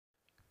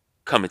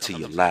coming to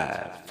you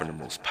live from the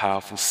most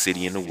powerful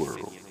city in the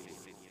world.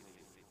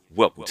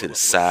 Welcome to the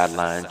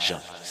Sideline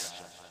Junkies,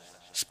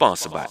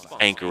 sponsored by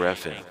Anchor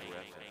FM.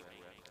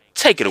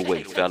 Take it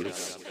away,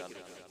 fellas.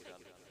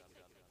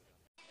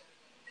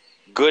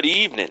 Good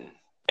evening,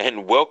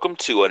 and welcome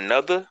to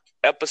another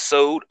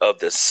episode of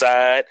the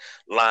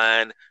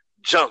Sideline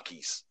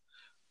Junkies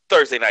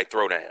Thursday Night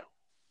Throwdown.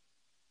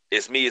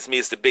 It's me,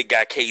 it's the big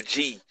guy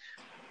KG,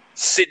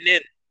 sitting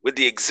in with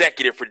the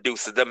executive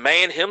producer, the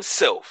man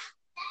himself,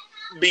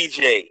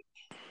 BJ.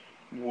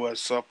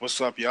 What's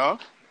up, y'all?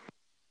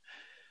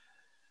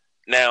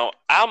 Now,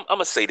 I'm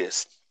gonna say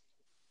this.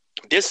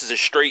 This is a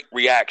straight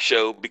react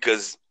show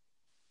because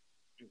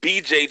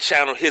BJ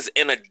channeled his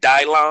inner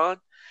Dylon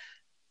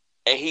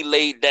and he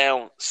laid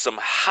down some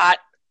hot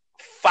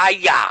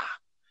fire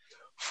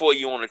for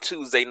you on a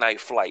Tuesday night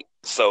flight.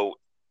 So,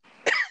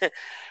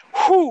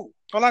 whew.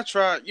 Well, I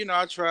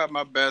tried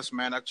my best,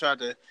 man. I tried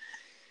to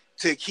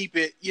keep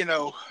it,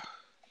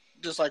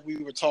 just like we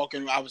were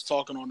talking. I was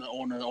talking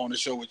on the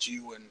show with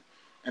you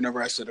and the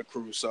rest of the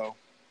crew. So,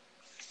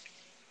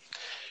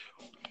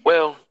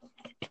 well,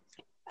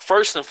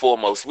 first and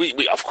foremost,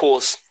 we of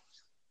course,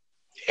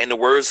 in the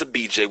words of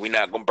BJ, we're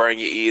not gonna burn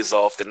your ears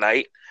off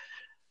tonight,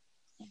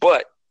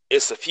 but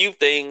it's a few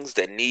things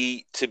that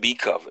need to be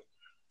covered.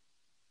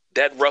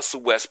 That Russell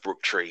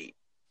Westbrook trade.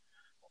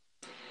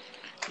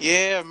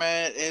 Yeah,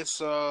 man,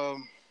 it's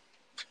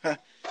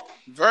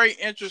very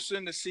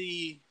interesting to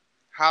see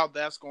how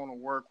that's going to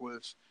work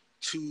with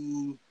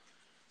two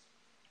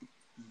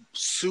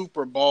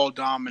super ball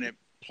dominant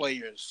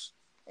players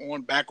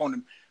back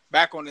on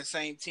the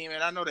same team.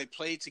 And I know they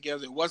played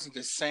together. It wasn't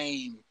the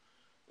same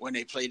when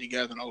they played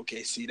together in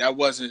OKC. That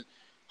wasn't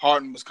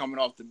Harden was coming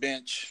off the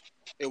bench.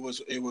 It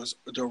was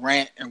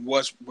Durant and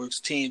Westbrook's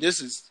team.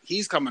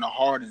 He's coming to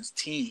Harden's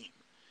team.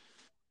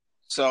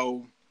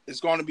 So it's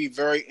going to be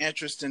very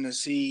interesting to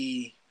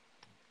see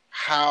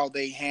how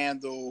they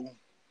handle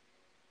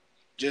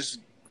just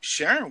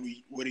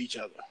sharing with each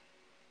other.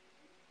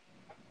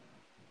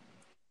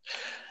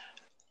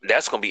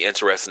 That's going to be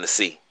interesting to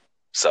see.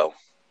 So,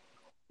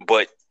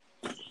 but,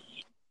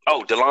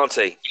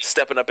 Delonte,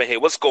 stepping up in here.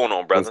 What's going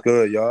on, brother? What's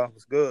good, y'all?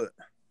 What's good?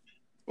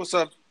 What's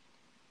up?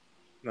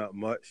 Not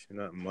much,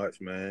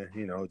 man.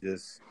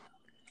 Just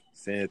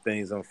seeing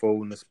things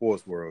unfold in the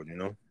sports world,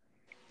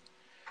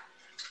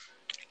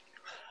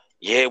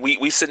 Yeah,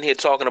 we sitting here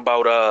talking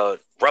about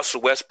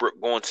Russell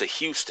Westbrook going to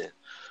Houston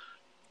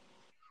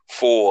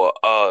for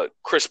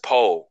Chris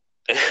Paul.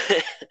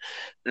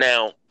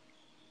 Now,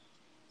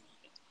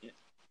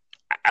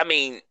 I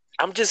mean,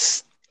 I'm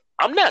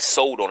not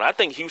sold on it. I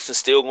think Houston's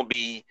still going to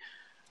be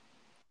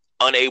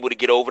unable to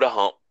get over the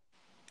hump,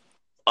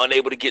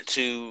 unable to get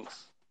to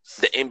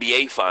the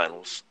NBA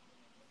Finals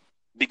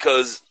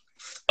because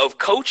of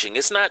coaching.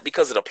 It's not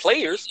because of the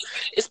players.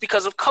 It's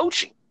because of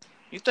coaching.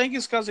 You think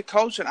it's because of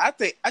coaching? I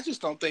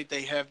just don't think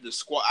they have the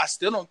squad. I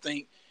still don't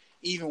think,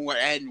 even with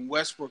adding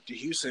Westbrook to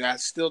Houston, I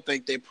still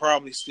think they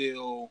probably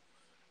still.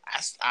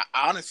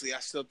 Honestly, I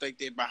still think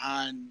they're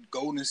behind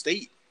Golden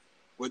State,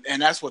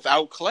 and that's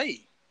without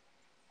Clay.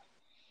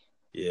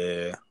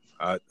 Yeah,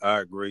 I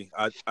agree.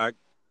 I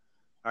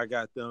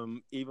got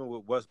them even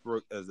with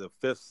Westbrook as a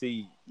fifth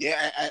seed.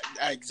 Yeah,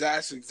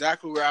 that's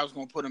exactly where I was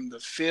going to put them, the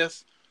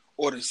fifth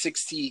or the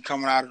sixth seed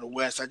coming out of the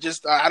West.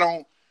 I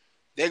don't.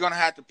 They're gonna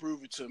have to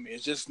prove it to me.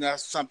 It's just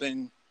not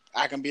something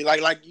I can be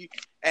like you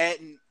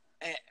adding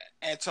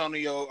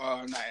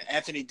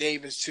Anthony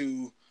Davis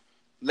to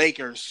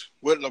Lakers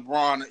with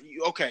LeBron.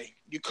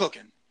 You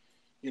cooking.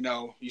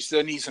 You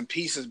still need some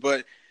pieces,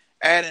 but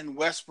adding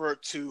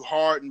Westbrook to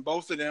Harden,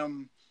 both of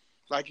them,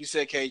 like you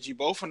said, KG,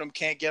 both of them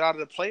can't get out of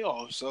the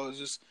playoffs. So it's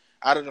just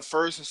out of the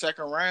first and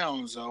second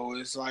rounds. So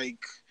it's like,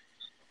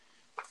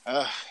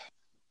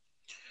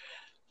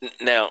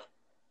 Now,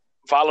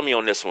 follow me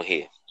on this one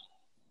here.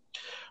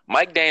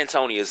 Mike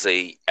D'Antoni is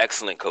an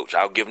excellent coach.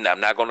 I'll give him that.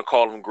 I'm not going to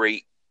call him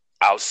great.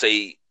 I'll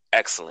say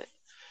excellent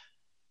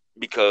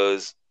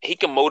because he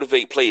can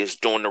motivate players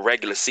during the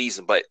regular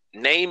season. But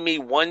name me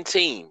one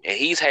team, and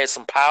he's had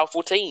some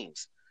powerful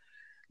teams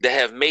that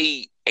have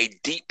made a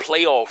deep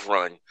playoff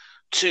run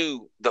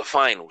to the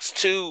finals.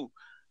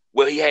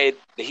 Well, he had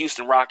the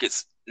Houston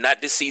Rockets,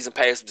 not this season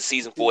past, the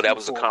season 4. That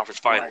was the conference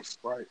finals.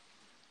 Right.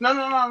 No.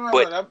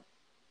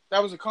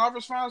 That was a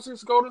conference finals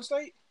against Golden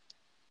State?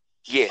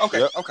 Yeah. Okay,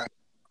 Yep. okay.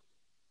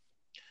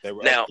 They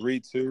were Now,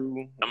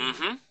 3-2.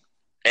 Mm-hmm.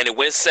 And it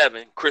went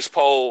 7. Chris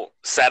Paul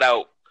sat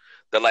out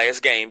the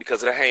last game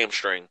because of the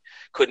hamstring,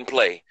 couldn't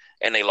play,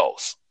 and they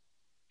lost.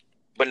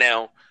 But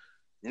now,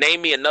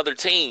 name me another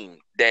team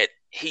that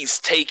he's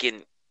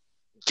taken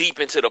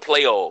deep into the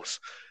playoffs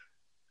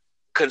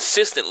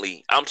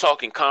consistently. I'm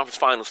talking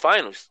conference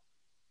finals.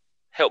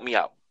 Help me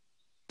out.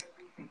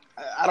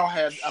 I don't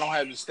have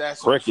the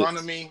stats in front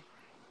of me,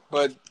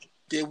 but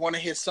did one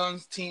of his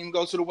son's team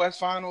go to the West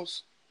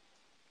Finals?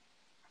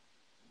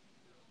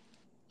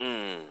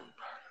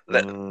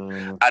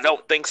 I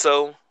don't think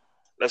so.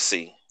 Let's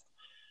see.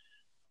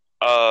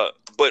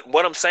 But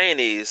what I'm saying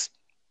is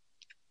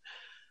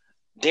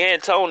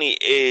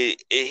D'Antoni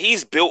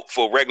he's built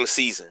for regular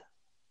season.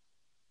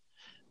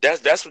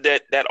 That's what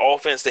that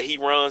offense that he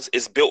runs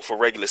is built for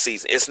regular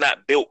season. It's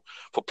not built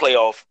for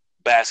playoff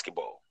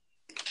basketball.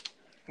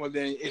 Well,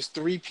 then it's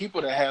three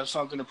people that have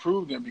something to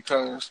prove then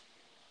because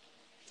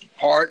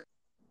Hart,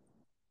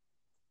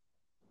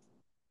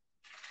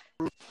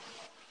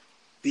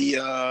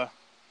 the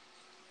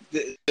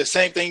the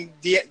same thing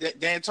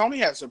D'Antoni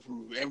has to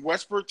prove, and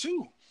Westbrook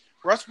too.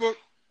 Westbrook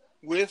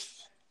with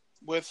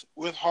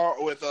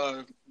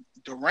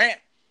Durant,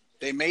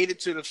 they made it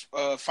to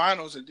the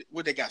finals.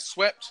 Where they got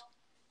swept.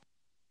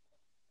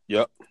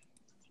 Yep.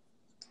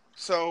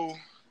 So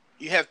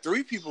you have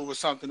three people with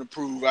something to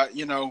prove.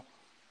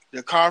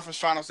 The conference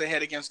finals they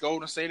had against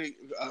Golden State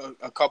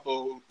a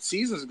couple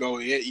seasons ago,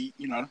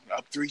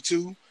 up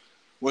 3-2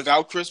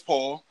 without Chris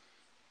Paul.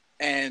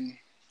 And,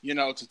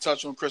 to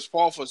touch on Chris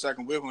Paul for a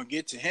second, we're going to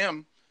get to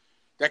him.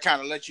 That kind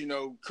of lets you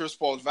know Chris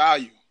Paul's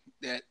value,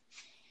 that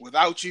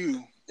without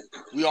you,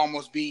 we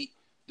almost beat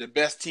the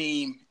best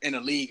team in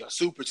the league, a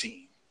super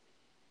team.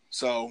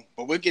 So,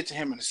 but we'll get to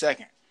him in a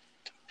second.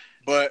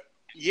 But,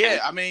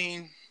 yeah, I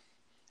mean,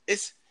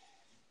 it's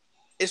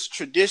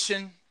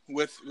tradition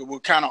with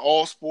kind of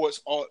all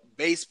sports, all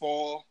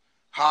baseball,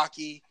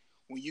 hockey.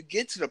 When you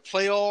get to the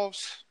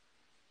playoffs,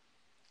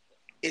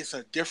 it's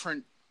a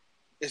different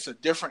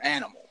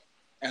animal.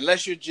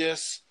 Unless you're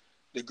just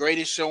the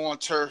greatest show on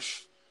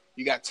turf,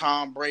 you got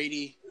Tom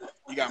Brady,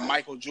 you got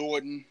Michael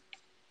Jordan.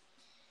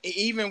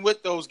 Even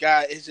with those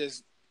guys,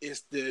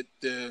 it's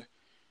the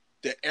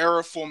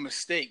era for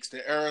mistakes,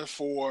 the era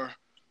for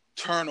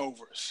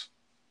turnovers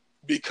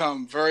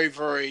become very,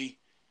 very.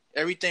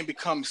 Everything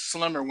becomes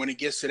slimmer when it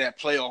gets to that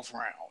playoff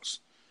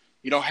rounds.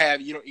 You don't have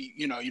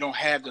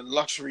the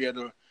luxury of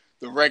the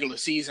regular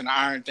season to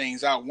iron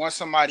things out. Once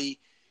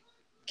somebody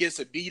gets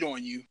a beat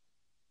on you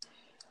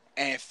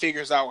and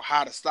figures out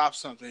how to stop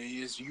something,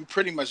 you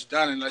pretty much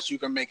done unless you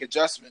can make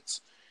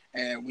adjustments.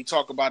 And we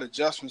talk about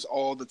adjustments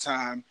all the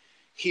time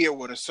here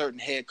with a certain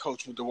head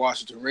coach with the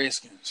Washington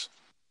Redskins.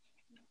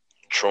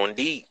 True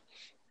indeed.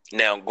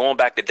 Now going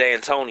back to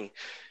D'Antoni,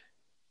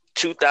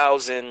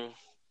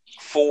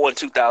 2004 and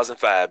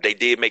 2005, they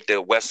did make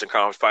the Western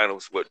Conference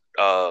Finals with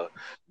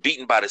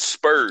beaten by the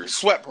Spurs.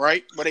 Swept,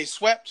 right? But they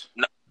swept?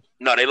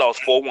 No, they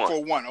lost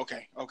 4-1. 4-1,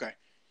 okay.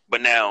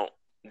 But now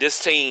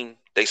this team,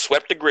 they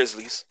swept the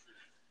Grizzlies.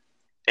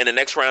 In the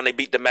next round, they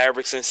beat the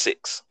Mavericks in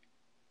 6.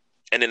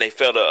 And then they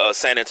fell to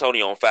San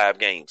Antonio in 5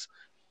 games.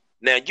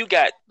 Now you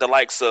got the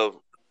likes of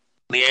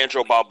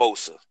Leandro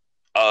Barbosa,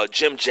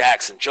 Jim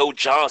Jackson, Joe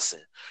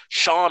Johnson,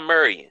 Sean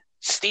Marion,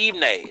 Steve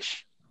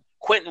Nash,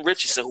 Quentin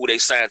Richardson, who they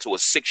signed to a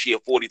 6-year,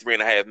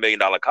 $43.5 million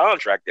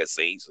contract that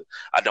season.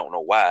 I don't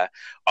know why.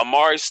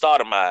 Amari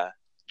Stoudemire,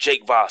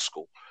 Jake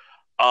Voskuhl,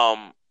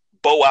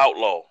 Bo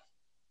Outlaw.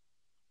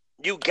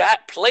 You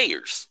got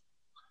players,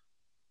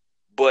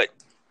 but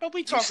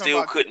we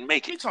still couldn't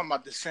make it. We talking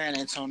about the San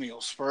Antonio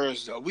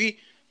Spurs, though.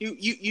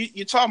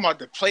 You're talking about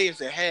the players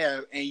they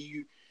have, and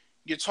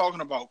you're talking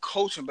about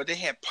coaching, but they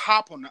had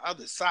Pop on the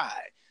other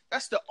side.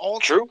 That's the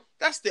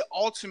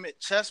ultimate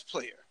chess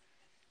player,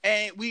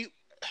 and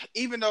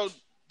even though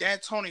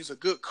D'Antoni's a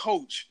good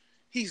coach,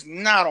 he's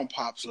not on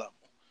Pop's level.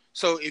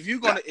 So if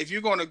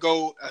you're gonna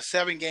go a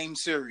 7-game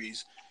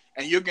series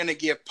and you're gonna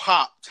give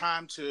Pop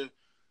time to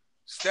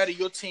study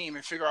your team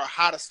and figure out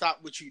how to stop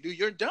what you do,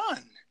 you're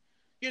done.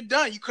 You're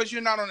done because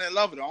you're not on that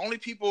level. The only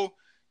people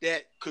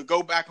that could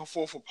go back and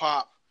forth with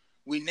Pop,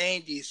 we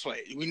named these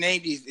players. We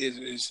named these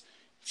is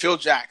Phil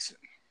Jackson,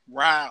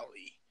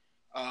 Riley,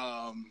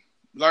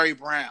 Larry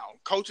Brown,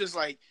 coaches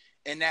like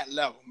in that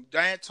level.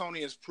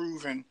 D'Antoni has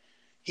proven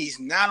he's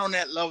not on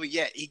that level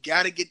yet. He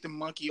got to get the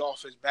monkey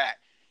off his back.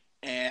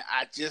 And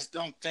I just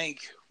don't think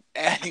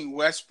adding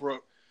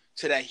Westbrook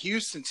to that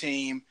Houston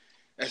team,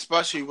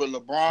 especially with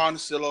LeBron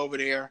still over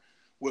there,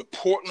 what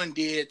Portland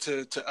did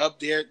to up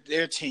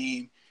their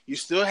team, you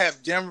still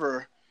have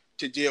Denver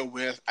to deal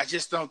with. I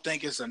just don't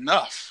think it's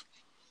enough.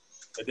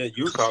 And then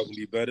Utah will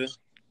be better.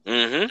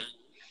 Mm-hmm.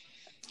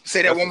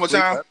 Say that one more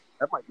time.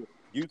 That might be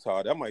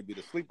Utah. That might be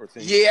the sleeper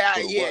team. Yeah.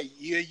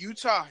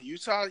 Utah.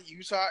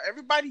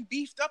 Everybody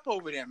beefed up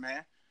over there,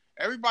 man.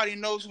 Everybody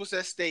knows what's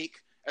at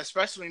stake,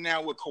 especially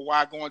now with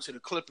Kawhi going to the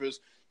Clippers.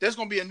 There's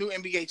going to be a new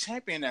NBA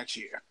champion next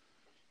year.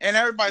 And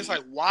everybody's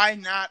like, why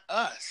not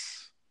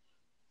us?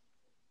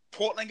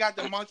 Portland got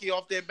the monkey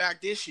off their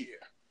back this year,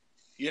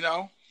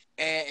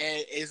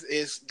 and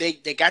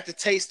they got the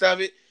taste of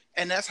it,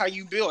 and that's how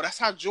you build. That's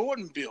how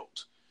Jordan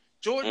built.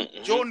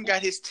 Jordan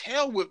got his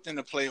tail whipped in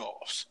the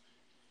playoffs.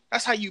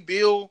 That's how you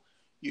build.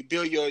 You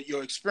build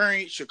your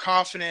experience, your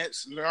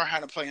confidence, learn how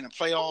to play in the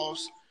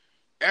playoffs.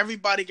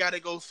 Everybody got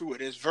to go through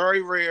it. It's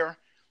very rare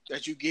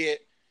that you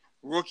get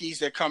rookies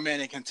that come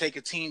in and can take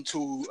a team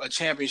to a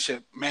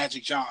championship.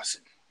 Magic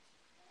Johnson.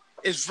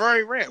 It's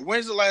very rare.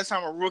 When's the last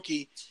time a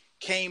rookie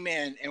came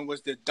in and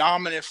was the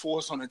dominant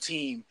force on the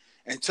team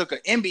and took an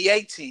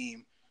NBA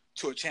team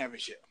to a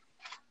championship?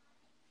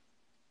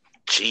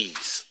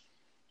 Jeez.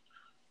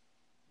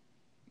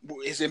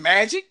 Is it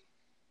Magic?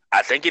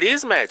 I think it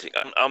is Magic.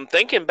 I'm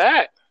thinking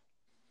back.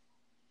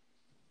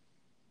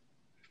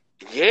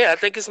 Yeah, I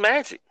think it's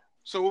Magic.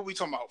 So what we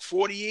talking about?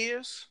 40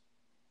 years?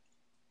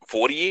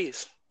 40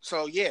 years.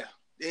 So yeah,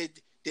 the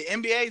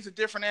NBA is a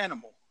different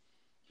animal.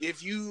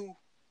 If you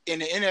in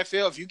the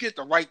NFL, if you get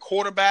the right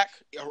quarterback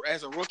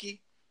as a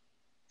rookie,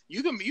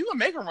 you can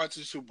make a run to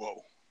the Super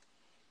Bowl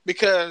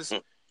because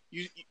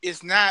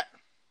it's not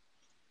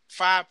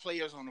 5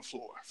 players on the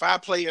floor,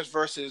 5 players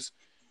versus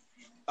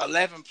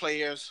 11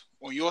 players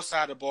on your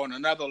side of the ball and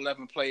another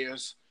 11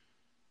 players.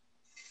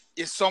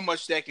 It's so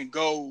much that can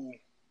go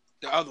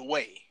the other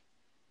way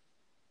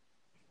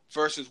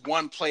versus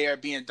one player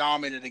being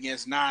dominant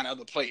against 9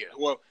 other players.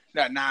 Well,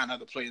 not 9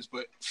 other players,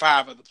 but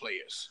 5 other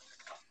players.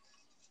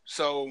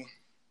 So,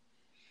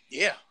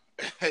 yeah,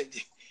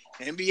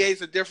 NBA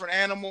is a different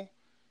animal,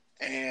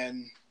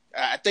 and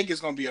I think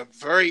it's going to be a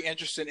very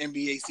interesting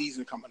NBA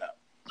season coming up.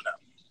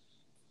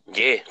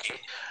 Yeah,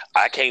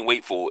 I can't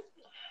wait for it.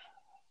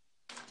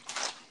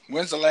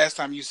 When's the last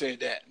time you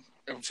said that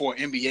for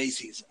NBA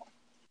season?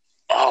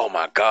 Oh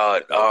my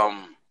God.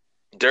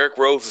 Derrick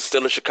Rose is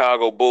still a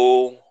Chicago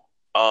Bull.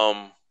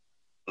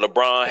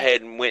 LeBron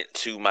hadn't went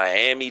to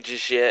Miami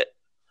just yet.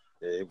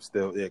 Yeah, it was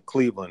still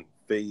Cleveland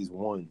phase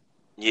 1.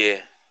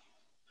 Yeah.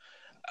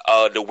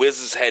 The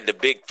Wizards had the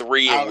big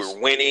 3 and we're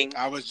winning.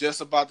 I was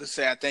just about to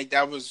say, I think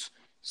that was,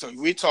 so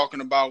we're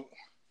talking about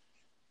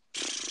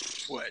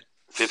what?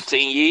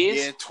 15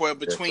 years? Yeah, 12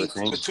 between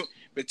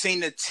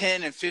the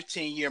 10 and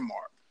 15 year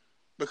mark.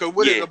 Because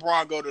where did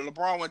LeBron go to?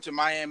 LeBron went to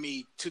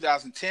Miami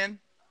 2010,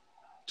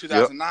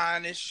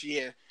 2009-ish.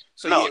 Yep. Yeah.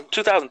 So no,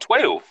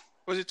 2012.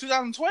 Was it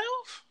 2012?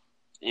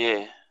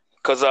 Yeah.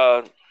 Because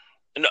no,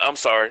 I'm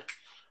sorry.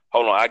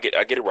 Hold on, I get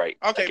it right.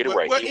 Okay, I get it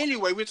right. Well,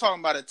 anyway, we're talking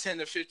about a 10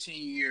 to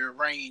 15 year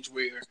range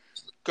where,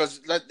 because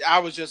I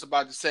was just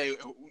about to say,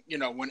 you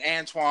know, when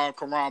Antoine,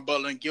 Caron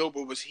Butler, and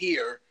Gilbert was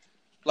here,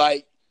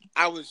 like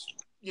I was,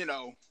 you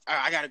know,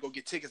 I got to go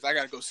get tickets. I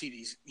got to go see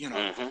these. You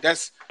know,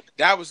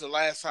 that was the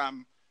last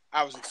time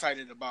I was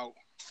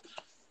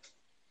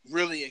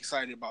really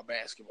excited about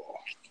basketball.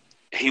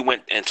 He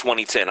went in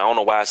 2010. I don't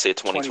know why I said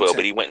 2012,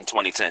 but he went in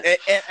 2010.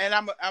 And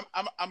I'm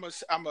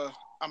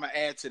gonna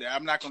add to that.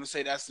 I'm not gonna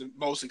say that's the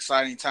most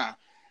exciting time.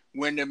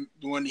 When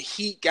the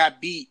Heat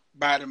got beat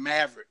by the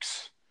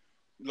Mavericks,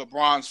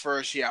 LeBron's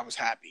first year, I was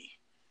happy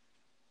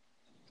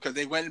because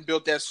they went and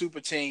built that super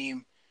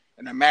team,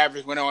 and the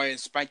Mavericks went on and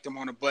spanked them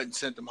on the butt and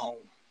sent them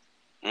home.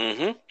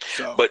 Mm-hmm.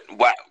 So, but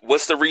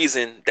what's the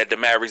reason that the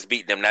Mavericks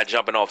beat them? Not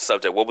jumping off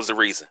subject. What was the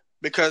reason?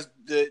 Because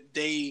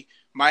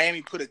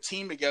Miami put a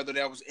team together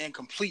that was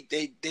incomplete.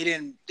 They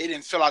didn't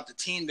fill out the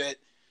team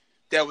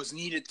that was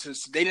needed to.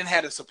 They didn't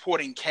have a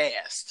supporting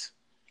cast.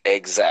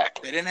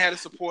 Exactly. They didn't have a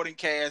supporting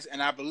cast,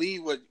 and I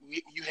believe what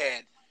you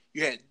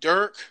had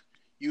Dirk,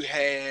 you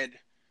had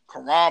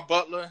Caron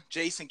Butler,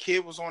 Jason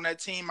Kidd was on that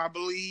team, I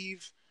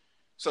believe.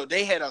 So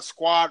they had a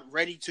squad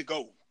ready to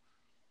go.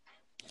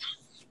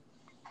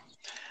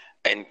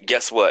 And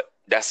guess what?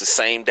 That's the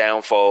same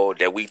downfall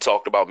that we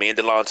talked about. Me and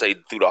Delonte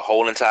through the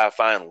whole entire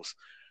finals.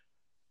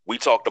 We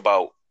talked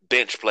about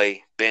bench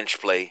play.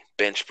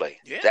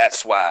 Yeah.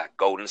 That's why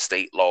Golden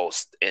State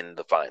lost in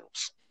the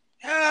finals.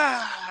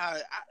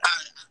 I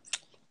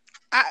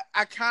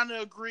kind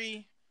of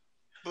agree,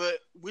 but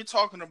we're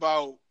talking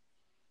about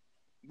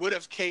what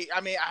if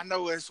I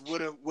know it's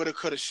woulda,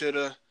 coulda,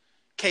 shoulda.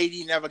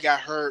 KD never got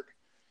hurt.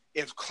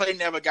 If Klay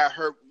never got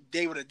hurt,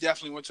 they would have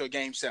definitely went to a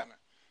Game 7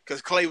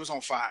 because Klay was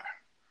on fire.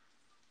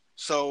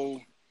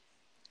 So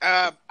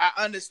I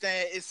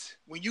understand it's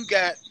when you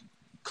got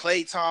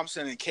Klay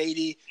Thompson and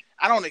KD,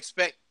 I don't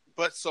expect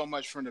but so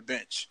much from the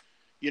bench.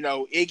 You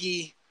know,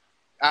 Iggy,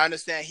 I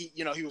understand he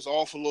was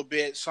off a little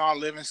bit, Sean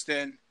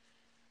Livingston,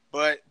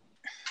 but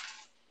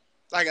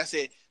like I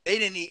said, they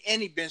didn't need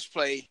any bench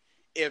play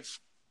if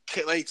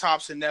Klay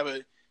Thompson never,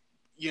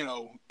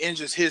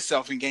 injures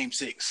himself in Game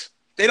 6.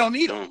 They don't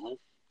need him. Mm-hmm.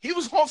 He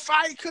was on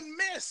fire, he couldn't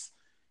miss.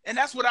 And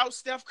that's without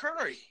Steph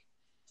Curry.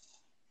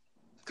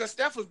 Because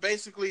Steph was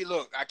basically,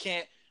 look, I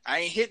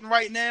ain't hitting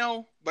right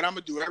now, but I'm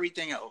going to do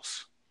everything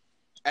else.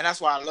 And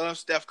that's why I love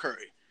Steph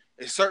Curry.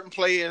 There's certain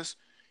players,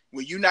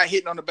 when you're not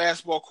hitting on the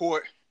basketball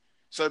court,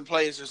 certain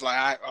players just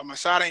like, my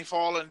shot ain't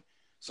falling,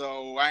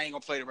 so I ain't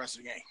going to play the rest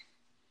of the game.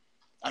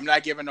 I'm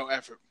not giving no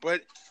effort.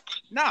 But,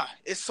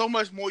 it's so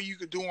much more you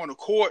could do on the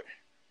court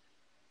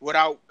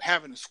without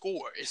having to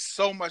score. It's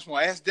so much more.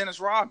 Ask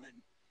Dennis Rodman.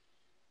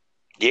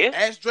 Yeah.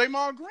 Ask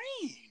Draymond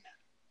Green.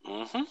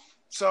 Mm-hmm.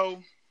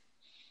 So.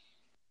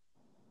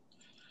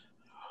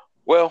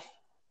 Well,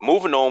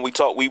 moving on, we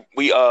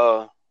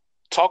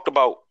talked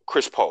about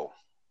Chris Paul.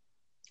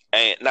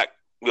 And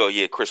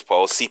Chris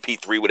Paul,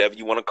 CP3, whatever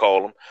you want to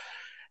call him.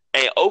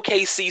 And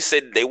OKC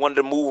said they wanted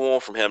to move on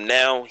from him.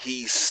 Now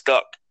he's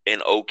stuck in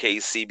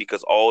OKC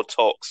because all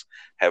talks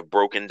have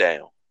broken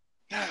down.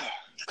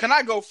 Can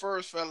I go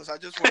first, fellas? I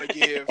just want to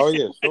give. Oh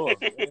yeah, sure.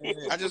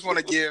 I just want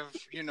to give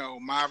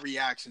my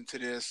reaction to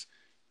this.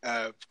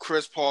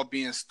 Chris Paul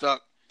being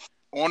stuck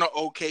on an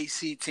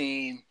OKC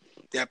team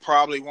that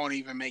probably won't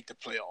even make the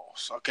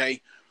playoffs.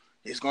 Okay,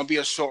 it's gonna be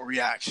a short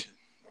reaction.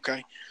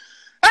 Okay.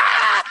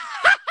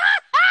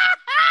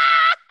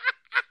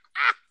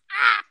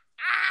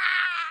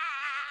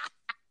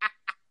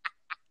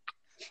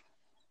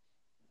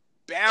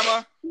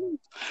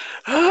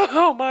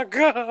 my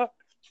God.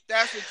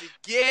 That's what you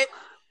get.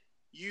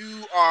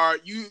 You are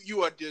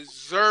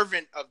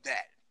deserving of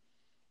that.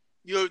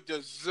 You're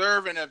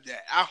deserving of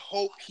that. I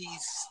hope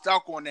he's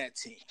stuck on that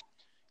team.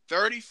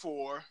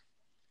 34.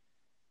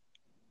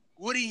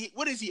 What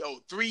is he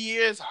owed? 3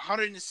 years,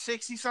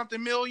 160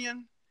 something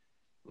million?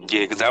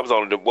 Yeah, because that was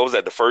on what was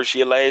that, the first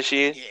year last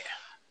year? Yeah.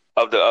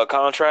 Of the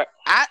contract?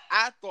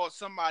 I thought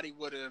somebody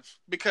would have,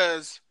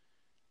 because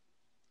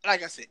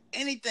like I said,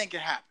 anything can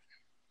happen.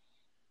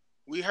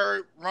 We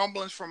heard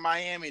rumblings from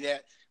Miami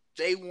that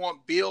they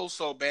want Bill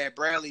so bad,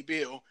 Bradley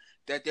Beal,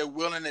 that they're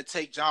willing to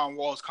take John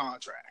Wall's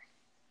contract.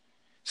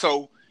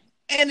 So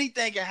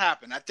anything can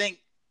happen. I think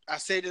I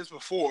said this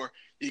before.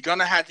 You're going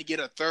to have to get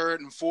a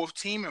third and fourth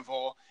team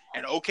involved.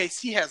 And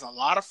OKC has a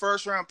lot of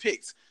first-round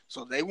picks.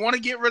 So if they want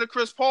to get rid of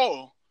Chris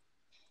Paul,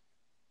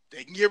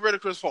 they can get rid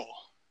of Chris Paul.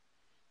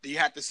 You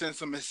have to send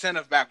some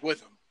incentive back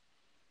with him.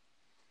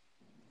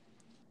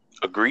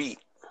 Agreed.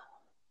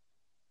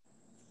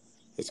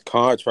 His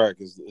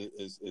contract is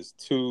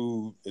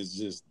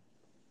just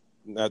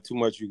not too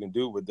much you can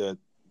do with that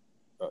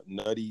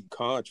nutty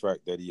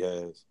contract that he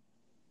has.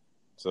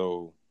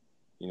 So,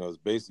 it's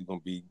basically going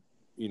to be,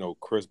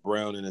 Chris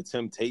Brown and the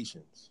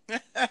Temptations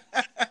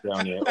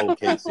down there at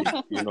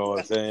OKC. You know what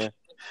I'm saying?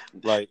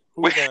 Like,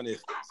 who down there?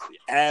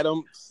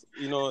 Adams,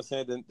 you know what I'm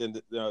saying?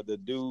 The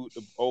dude,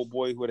 the old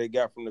boy who they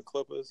got from the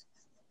Clippers.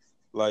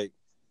 Like,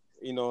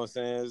 you know what I'm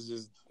saying? It's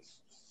just,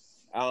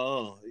 I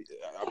don't know.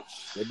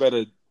 They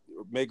better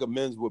make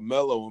amends with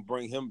Melo and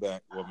bring him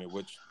back. Well, I mean,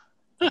 which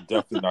is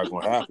definitely not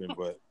going to happen,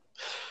 but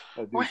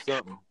I'll do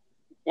something.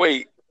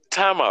 Wait,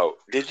 time out.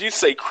 Did you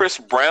say Chris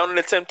Brown in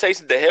the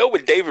Temptations? The hell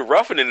with David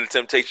Ruffin in the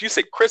Temptations? You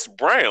said Chris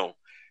Brown.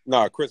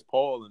 Nah, Chris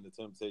Paul in the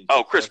Temptations.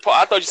 Oh, Chris Paul.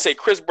 I thought you said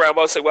Chris Brown.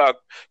 I was say, well,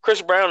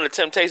 Chris Brown in the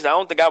Temptations. I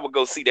don't think I would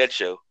go see that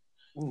show.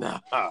 Nah.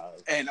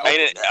 And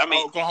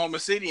I Oklahoma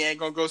City ain't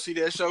going to go see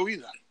that show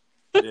either.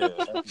 Yeah.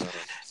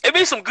 It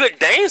be some good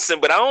dancing,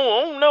 but I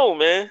don't know,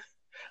 man.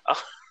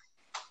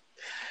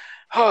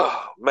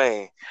 Oh,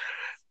 man.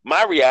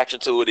 My reaction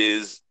to it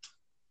is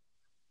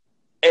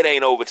it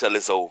ain't over till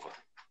it's over.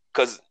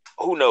 Because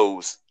who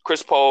knows?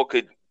 Chris Paul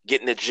could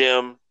get in the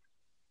gym.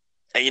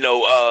 And,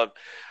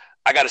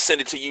 I got to send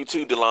it to you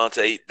too,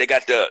 Delonte. They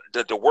got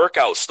the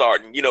workout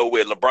starting,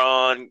 where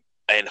LeBron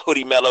and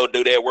Hoodie Melo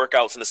do their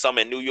workouts in the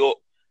summer in New York.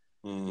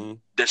 Mm-hmm.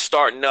 They're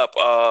starting up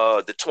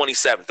the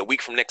 27th, the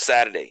week from next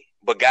Saturday.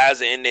 But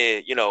guys are in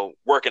there,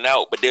 working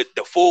out. But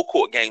the full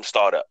court games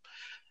start up.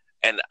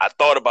 And I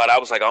thought about it. I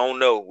was like, I don't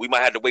know. We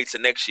might have to wait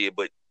till next year.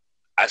 But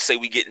I say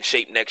we get in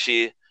shape next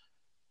year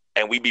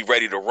and we be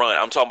ready to run.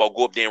 I'm talking about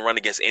go up there and run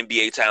against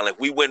NBA talent. If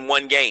we win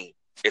one game,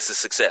 it's a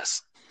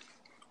success.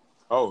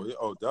 Oh,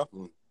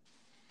 definitely.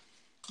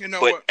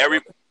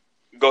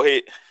 Go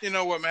ahead. You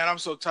know what, man? I'm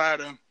so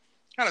tired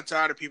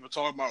of people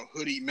talking about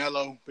Hoodie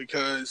Melo,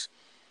 because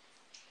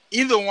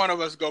either one of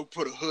us go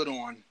put a hood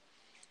on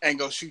and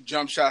go shoot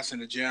jump shots in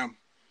the gym.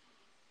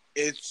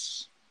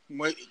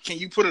 Can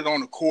you put it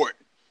on the court?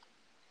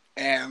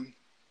 And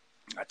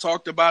I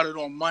talked about it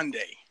on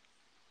Monday.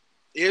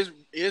 Is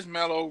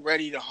Melo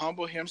ready to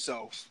humble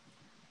himself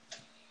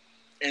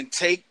and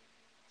take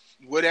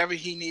whatever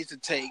he needs to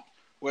take,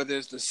 whether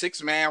it's the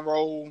 6-man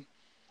role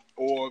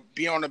or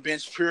be on the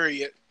bench,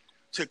 period,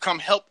 to come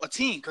help a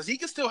team? Because he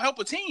can still help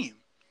a team.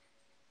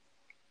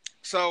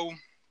 So,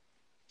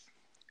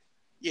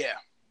 yeah.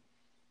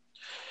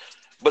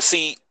 But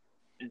see,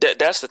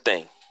 that's the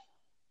thing.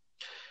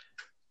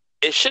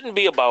 It shouldn't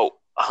be about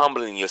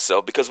humbling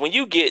yourself, because when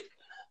you get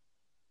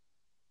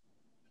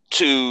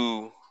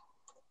to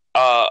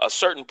a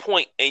certain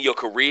point in your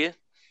career,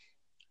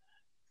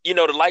 the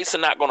lights are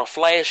not going to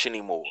flash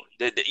anymore.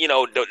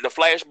 The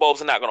flash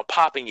bulbs are not going to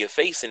pop in your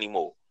face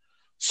anymore.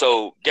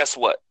 So guess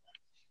what?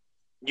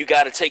 You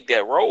got to take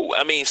that role.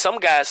 I mean, some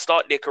guys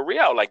start their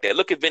career out like that.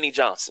 Look at Vinnie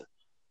Johnson.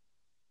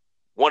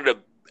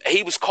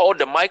 He was called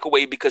the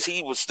microwave because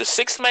he was the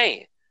 6th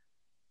man,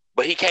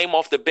 but he came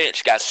off the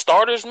bench, got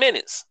starters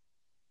minutes,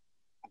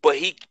 but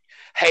he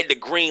had the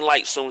green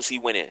light soon as he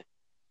went in.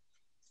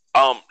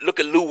 Look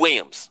at Lou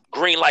Williams,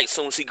 green light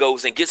soon as he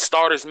goes in, gets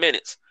starters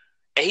minutes,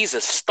 and he's a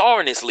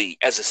star in this league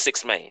as a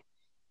 6th man.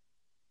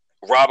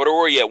 Robert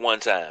Horry at one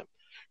time,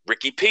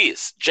 Ricky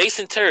Pierce,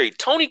 Jason Terry,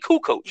 Tony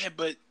Kukoc. Yeah,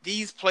 but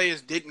these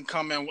players didn't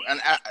come in,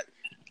 and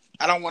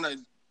I don't want to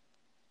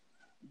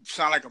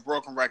sound like a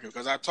broken record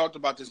because I talked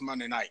about this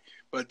Monday night,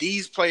 but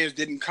these players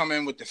didn't come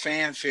in with the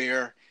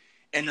fanfare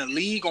and the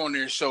league on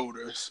their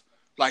shoulders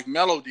like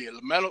Melo did.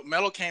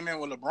 Melo came in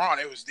with LeBron.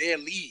 It was their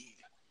league.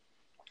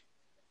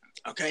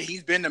 Okay,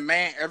 he's been the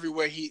man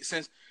everywhere.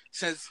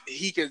 Since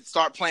he could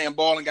start playing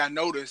ball and got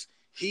noticed,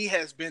 he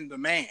has been the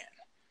man.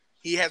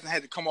 He hasn't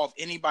had to come off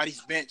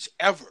anybody's bench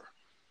ever.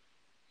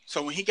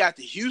 So when he got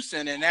to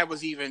Houston, and that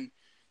was even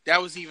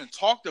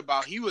talked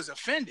about, he was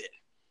offended.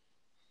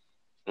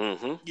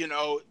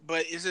 Mm-hmm.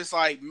 But it's just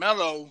like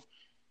Melo,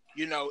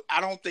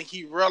 I don't think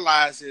he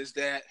realizes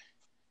that,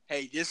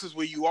 hey, this is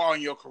where you are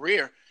in your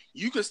career.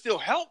 You could still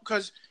help,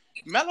 because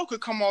Melo could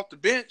come off the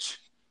bench,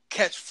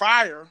 catch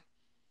fire,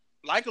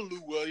 like a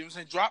Lou Williams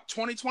and drop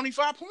 20,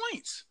 25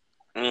 points.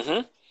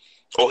 Mm-hmm.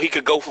 Or he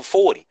could go for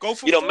 40. Go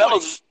for 40.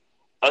 Melo's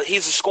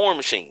he's a scoring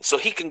machine, so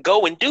he can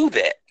go and do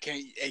that.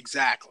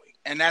 Exactly.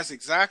 And that's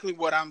exactly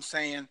what I'm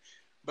saying.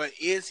 But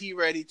is he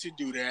ready to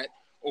do that,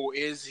 or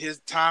is his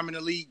time in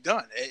the league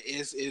done?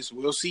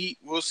 We'll see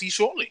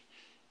shortly.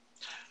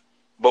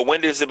 But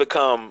when does it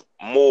become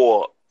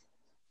more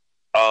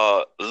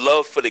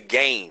love for the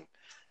game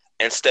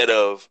instead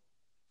of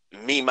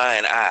me, my,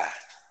 and I?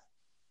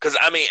 Because,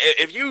 I mean,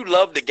 if you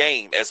love the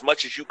game as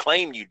much as you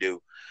claim you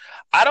do,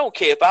 I don't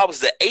care if I was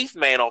the 8th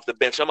man off the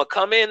bench. I'm going to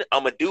come in,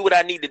 I'm going to do what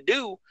I need to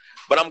do,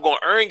 but I'm going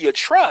to earn your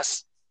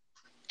trust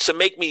to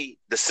make me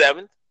the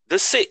 7th, the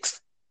 6th,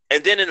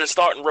 and then in the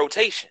starting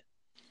rotation.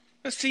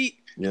 But see,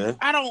 yeah.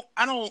 I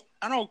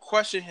don't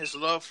question his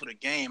love for the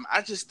game.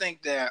 I just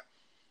think that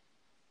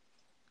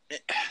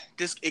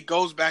it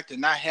goes back to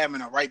not having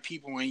the right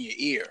people in your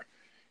ear.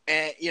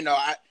 And,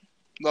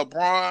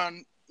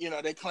 LeBron,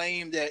 they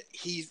claim that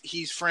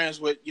he's friends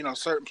with,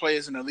 certain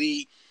players in the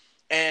league.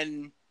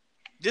 And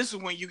this is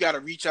when you got to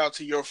reach out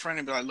to your friend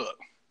and be like,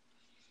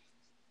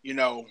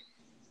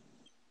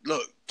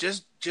 look,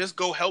 just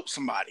go help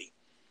somebody.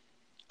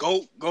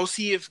 Go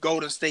see if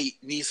Golden State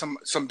needs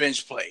some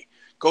bench play.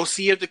 Go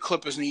see if the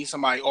Clippers need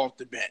somebody off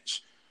the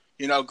bench.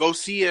 Go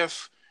see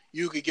if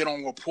you could get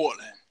on with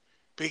Portland.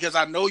 Because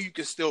I know you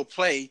can still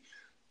play.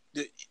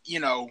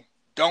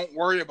 Don't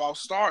worry about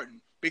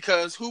starting.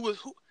 Because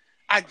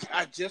I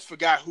just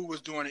forgot who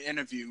was doing the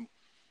interview.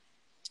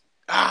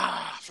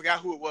 I forgot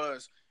who it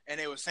was. And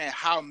they were saying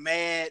how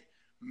mad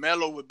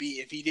Melo would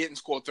be if he didn't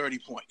score 30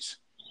 points.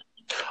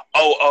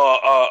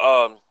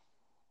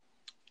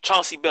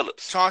 Chauncey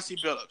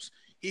Billups.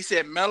 He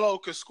said Melo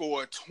could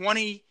score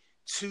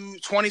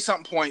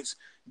 20-something points.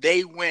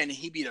 They win.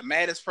 He'd be the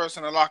maddest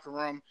person in the locker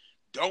room.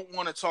 Don't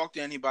want to talk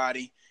to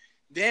anybody.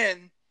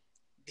 Then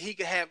he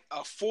could have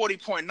a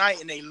 40-point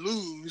night and they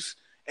lose.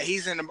 And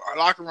he's in the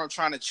locker room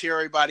trying to cheer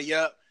everybody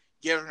up,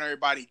 giving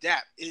everybody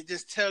dap. It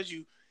just tells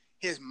you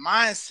his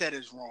mindset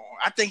is wrong.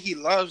 I think he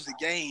loves the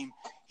game.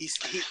 His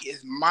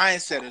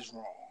mindset is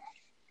wrong.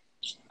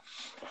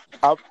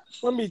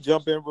 Let me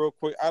jump in real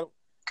quick. I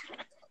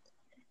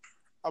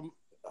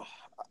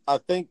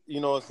think,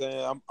 what I'm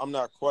saying, I'm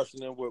not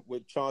questioning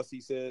what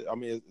Chauncey said. I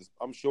mean,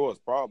 I'm sure it's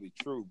probably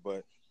true,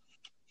 but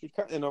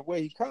in a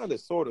way, he kind of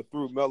sort of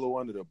threw Melo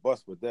under the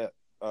bus with that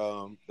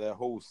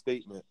whole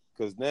statement.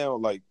 Because now,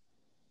 like,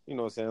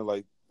 what I'm saying,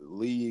 like, the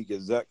league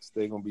execs,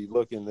 they're going to be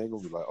looking, they're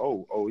going to be like,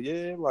 oh,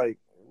 yeah, like,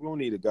 we don't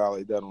need a guy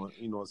like that on,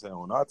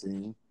 on our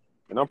team.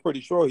 And I'm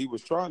pretty sure he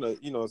was trying to,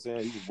 he was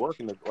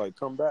working to, like,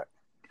 come back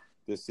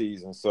this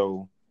season.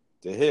 So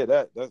to hear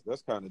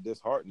that's kind of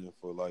disheartening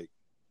for, like,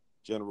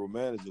 general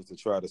managers to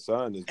try to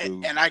sign this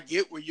dude. And I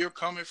get where you're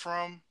coming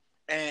from.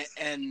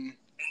 And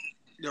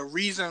the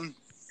reason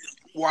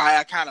why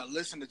I kind of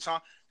listen to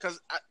Chauncey, because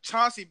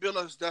Chauncey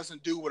Billups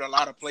doesn't do what a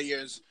lot of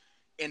players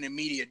in the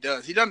media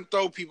does. He doesn't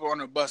throw people on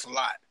the bus a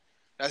lot.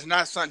 That's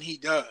not something he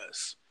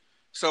does.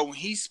 So when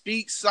he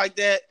speaks like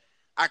that,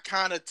 I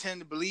kind of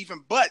tend to believe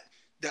him. But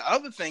the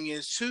other thing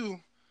is, too,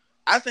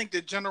 I think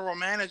the general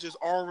managers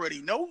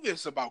already know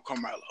this about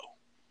Carmelo.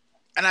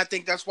 And I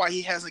think that's why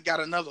he hasn't got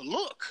another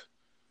look.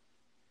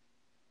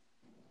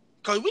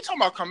 Because we talking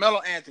about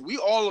Carmelo Anthony. We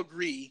all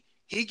agree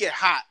he get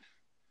hot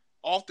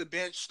off the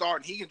bench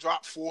starting. He can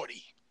drop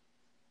 40.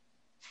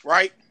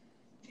 Right?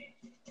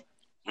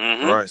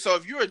 Mm-hmm. Right. So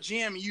if you're a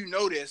GM and you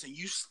know this and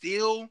you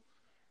still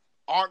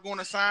aren't going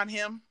to sign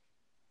him,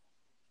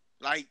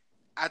 like,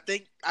 I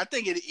think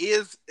it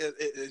is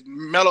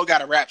Melo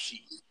got a rap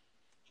sheet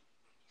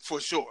for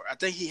sure. I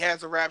think he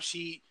has a rap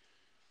sheet.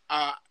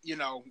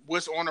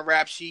 What's on the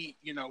rap sheet?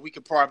 We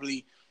could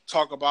probably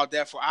talk about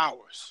that for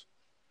hours.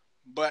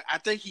 But I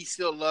think he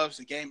still loves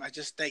the game. I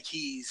just think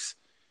he's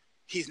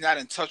not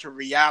in touch with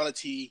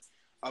reality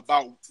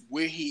about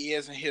where he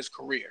is in his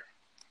career.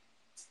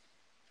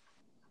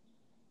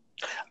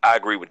 I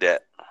agree with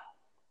that.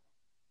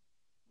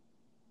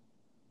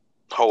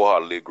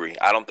 Wholeheartedly agree.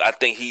 I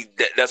think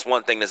that's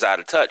one thing that's out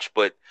of touch.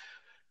 But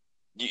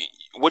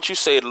what you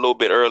said a little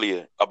bit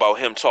earlier about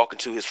him talking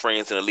to his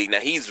friends in the league. Now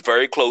he's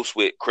very close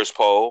with Chris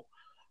Paul,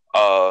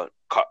 Dwayne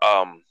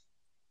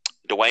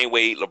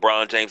Wade,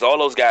 LeBron James, all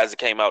those guys that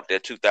came out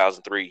that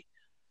 2003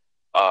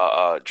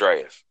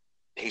 draft.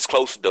 He's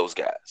close to those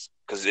guys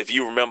because if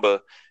you remember,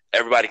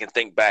 everybody can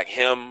think back.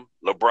 Him,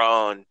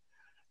 LeBron,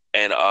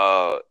 and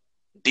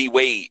D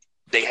Wade.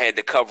 They had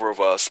the cover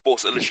of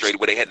Sports Illustrated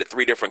where they had the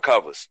 3 different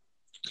covers.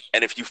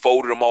 And if you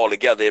folded them all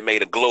together, it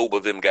made a globe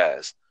of them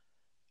guys.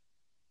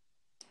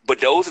 But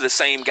those are the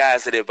same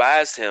guys that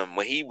advised him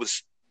when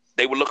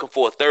they were looking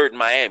for a third in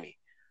Miami.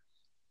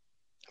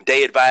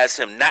 They advised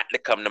him not to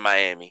come to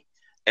Miami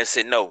and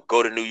said, no,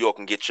 go to New York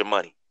and get your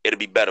money. It'll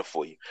be better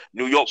for you.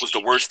 New York was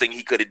the worst thing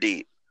he could have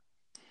did.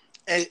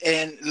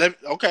 And let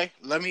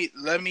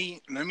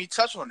me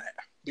touch on that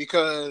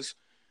because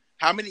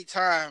how many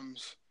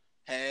times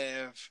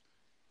have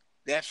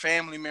that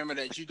family member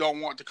that you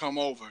don't want to come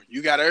over?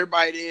 You got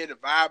everybody there, the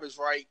vibe is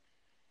right,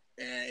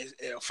 and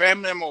a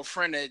family member or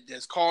friend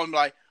that's calling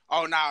like,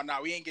 oh, no,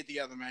 we ain't get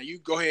together, man. You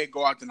go ahead and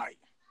go out tonight.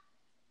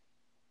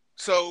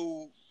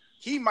 So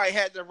he might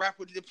have to rap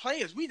with the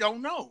players. We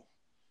don't know.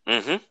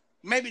 Mm-hmm.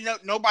 Maybe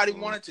nobody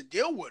wanted to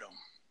deal with him.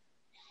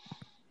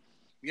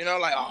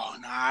 Like, oh,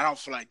 nah, I don't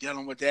feel like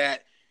dealing with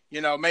that.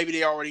 Maybe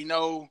they already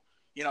know,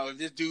 if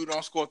this dude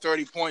don't score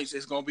 30 points,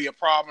 it's going to be a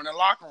problem in the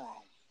locker room.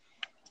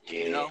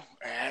 Yeah.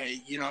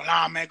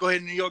 Nah, man, go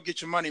ahead to New York,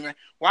 get your money, man.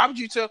 Why would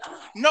you tell?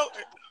 No,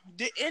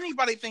 did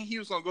anybody think he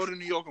was going to go to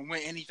New York and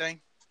win anything?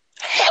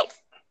 Hell,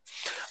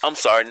 I'm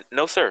sorry.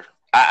 No, sir.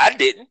 I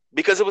didn't,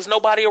 because there was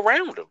nobody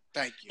around him.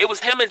 Thank you. It was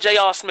him and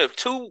J.R. Smith,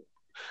 two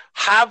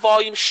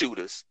high-volume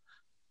shooters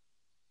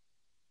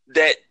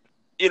that,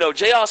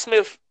 J.R.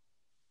 Smith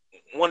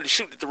wanted to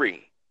shoot the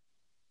three.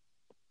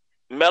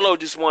 Melo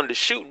just wanted to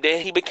shoot,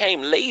 then he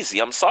became lazy.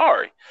 I'm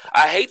sorry.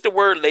 I hate the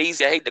word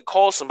lazy. I hate to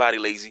call somebody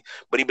lazy,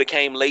 but he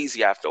became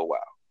lazy after a while.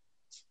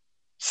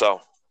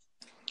 So,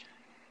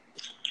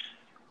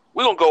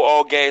 we're going to go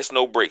all gas,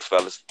 no brakes,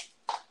 fellas.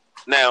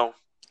 Now,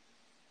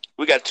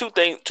 we got two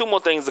more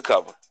things to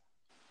cover.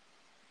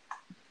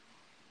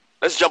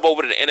 Let's jump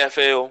over to the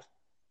NFL.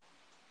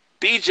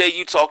 BJ,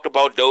 you talked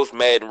about those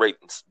Madden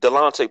ratings.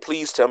 Delonte,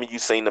 please tell me you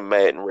seen the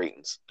Madden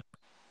ratings.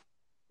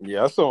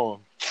 Yeah, I saw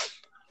him.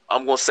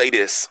 I'm going to say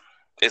this.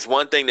 It's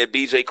one thing that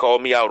BJ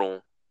called me out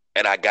on,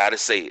 and I got to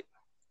say it.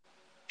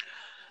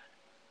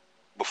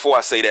 Before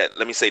I say that,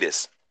 let me say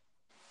this.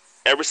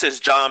 Ever since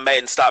John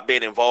Madden stopped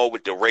being involved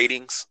with the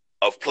ratings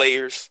of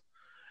players,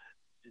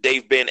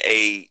 they've been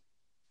a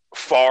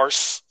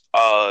farce,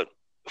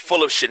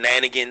 full of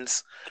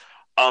shenanigans,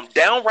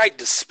 downright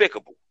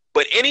despicable.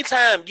 But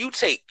anytime you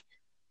take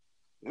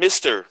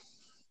Mr.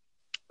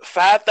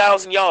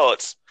 5,000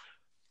 yards,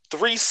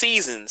 3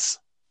 seasons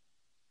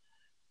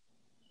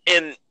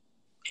in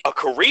a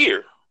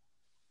career,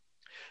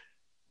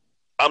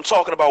 I'm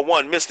talking about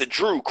one, Mr.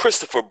 Drew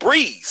Christopher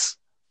Breeze,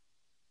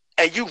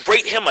 and you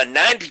rate him a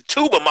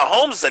 92, but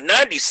Mahomes is a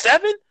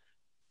 97?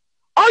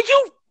 Are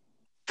you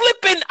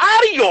flipping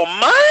out of your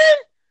mind?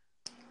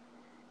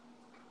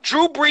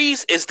 Drew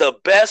Brees is the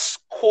best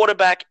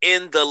quarterback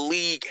in the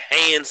league,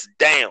 hands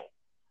down.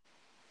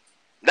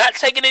 Not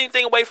taking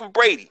anything away from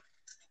Brady.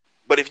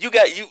 But if you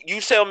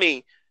tell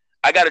me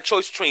I got a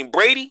choice between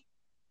Brady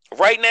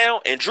right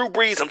now and Drew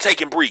Brees, I'm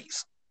taking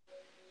Brees.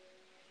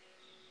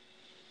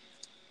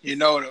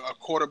 A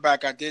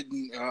quarterback I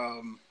didn't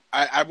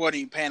I wasn't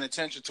even paying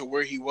attention to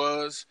where he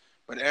was,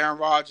 but Aaron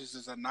Rodgers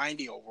is a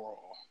 90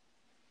 overall.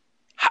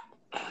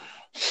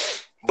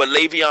 But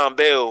Le'Veon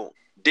Bell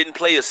didn't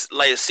play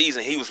last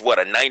season. He was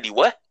a 90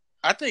 what?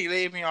 I think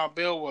Le'Veon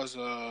Bell was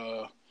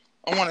I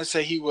want to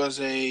say he was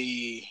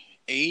a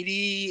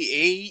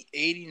 88,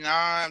 89.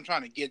 I'm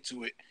trying to get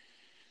to it.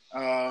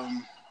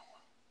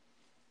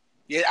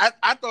 Yeah,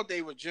 I thought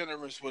they were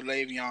generous with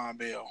Le'Veon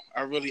Bell.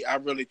 I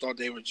really thought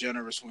they were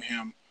generous with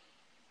him.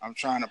 I'm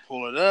trying to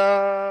pull it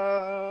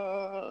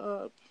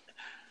up.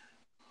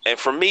 And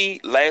for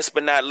me, last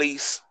but not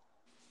least,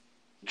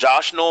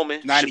 Josh Norman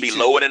 92. should be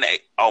lower than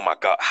 8. Oh my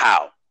God,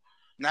 how?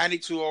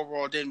 92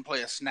 overall, didn't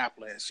play a snap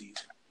last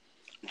season.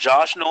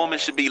 Josh Norman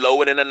should be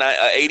lower than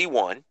a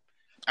 81.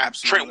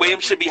 Absolutely. Trent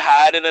Williams should be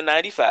higher than a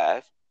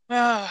 95.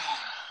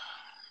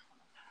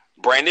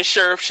 Brandon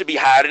Sheriff should be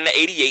higher than the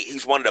 88.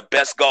 He's one of the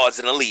best guards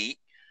in the league.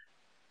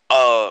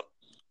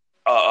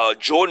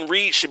 Jordan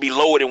Reed should be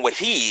lower than what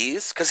he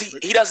is because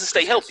he doesn't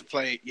stay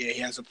healthy. He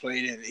hasn't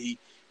played and he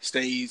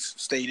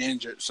stayed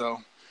injured. So,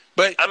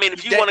 but I mean,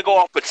 if you want to go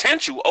off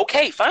potential,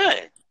 okay,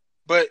 fine.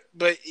 But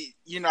I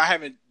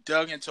haven't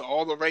dug into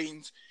all the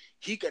ratings.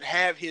 He could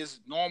have his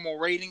normal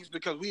ratings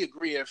because we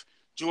agree if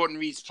Jordan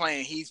Reed's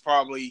playing, he's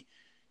probably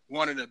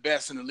one of the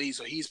best in the league.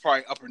 So he's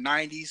probably upper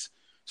 90s.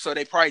 So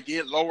they probably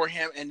did lower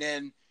him, and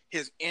then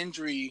his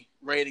injury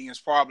rating is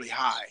probably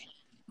high.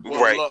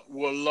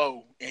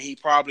 Low, and he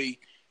probably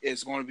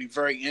is going to be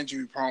very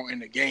injury prone in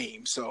the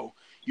game. So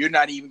you're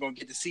not even going to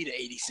get to see the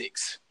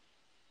 86.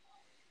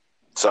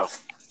 So,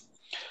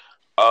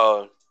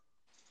 and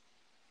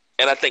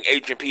I think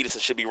Adrian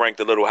Peterson should be ranked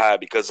a little high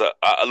because a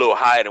little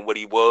higher than what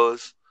he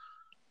was.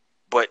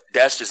 But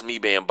that's just me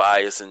being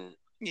biased, and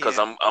because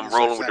I'm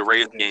rolling with the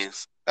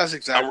Redskins. That's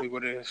exactly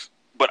what it is.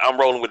 But I'm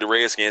rolling with the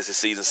Redskins this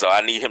season, so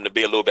I need him to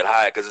be a little bit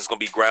higher because it's going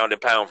to be ground and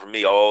pound for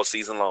me all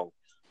season long.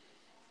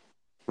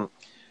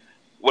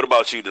 What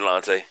about you,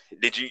 Delonte?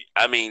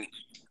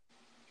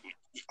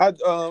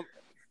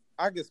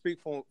 I can speak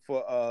for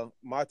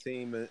my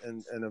team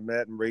and the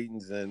Madden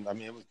ratings, and I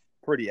mean it was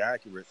pretty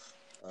accurate.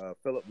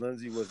 Philip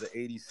Lindsay was an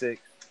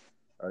 86.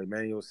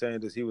 Emmanuel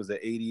Sanders, he was an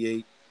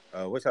 88,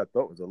 which I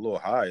thought was a little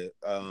higher.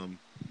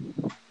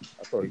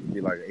 I thought he could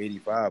be like an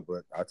 85,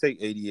 but I'll take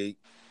 88.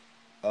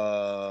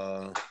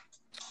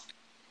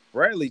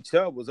 Bradley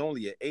Chubb was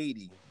only an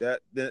 80.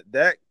 That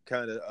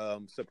kind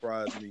of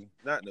surprised me,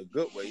 not in a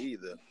good way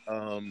either.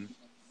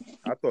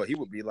 I thought he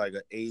would be like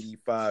an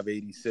 85,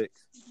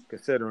 86,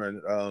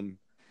 considering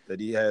that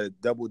he had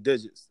double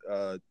digits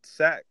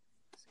sacks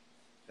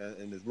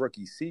in his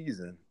rookie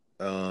season.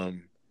 Of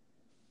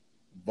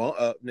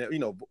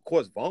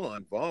course,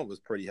 Vaughn was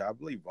pretty high. I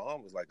believe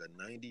Vaughn was like a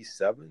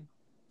 97.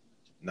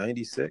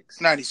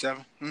 96?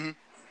 97. Mm-hmm.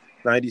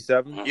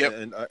 97? Yep.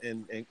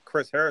 And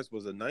Chris Harris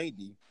was a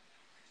 90.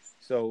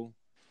 So,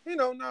 for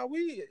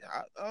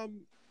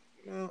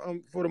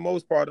the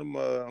most part,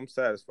 I'm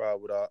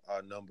satisfied with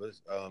our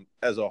numbers.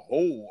 As a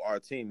whole, our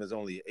team is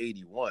only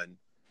 81.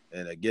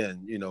 And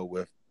again, we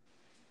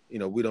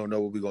don't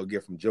know what we're going to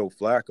get from Joe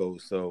Flacco.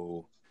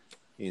 So,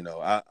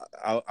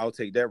 I'll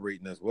take that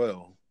rating as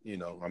well.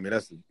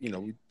 That's,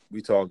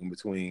 we talking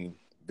between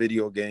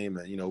video game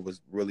and, what's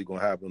really going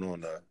to happen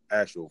on the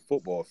actual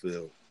football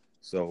field.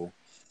 So,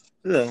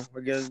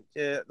 again,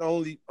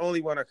 the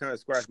only one I kind of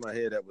scratched my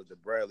head at was the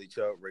Bradley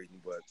Chubb rating.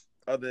 But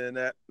other than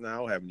that, I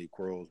don't have any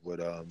quarrels with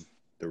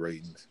the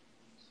ratings.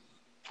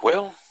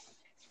 Well,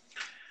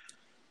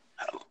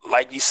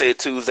 like you said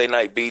Tuesday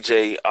night,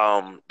 BJ,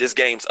 this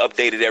game's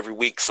updated every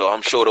week, so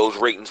I'm sure those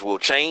ratings will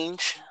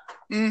change.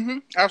 Mm-hmm.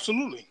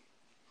 Absolutely.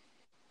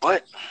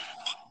 But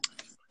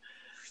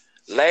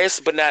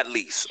last but not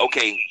least,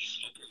 okay,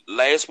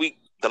 last week,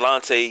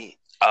 Delonte,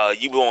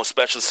 you were on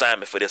special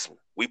assignment for this one.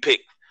 We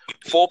picked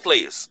 4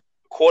 players: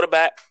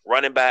 quarterback,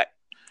 running back,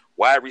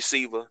 wide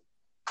receiver,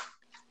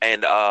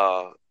 and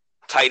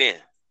tight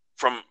end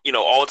from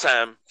all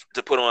time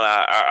to put on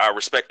our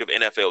respective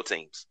NFL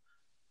teams.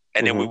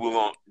 And then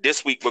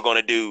this week we're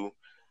going to do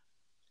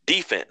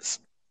defense,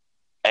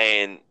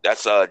 and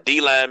that's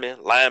D lineman,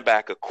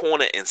 linebacker,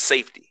 corner, and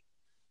safety.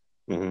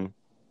 Mm-hmm.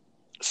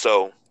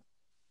 So,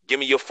 give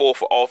me your 4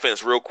 for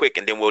offense real quick,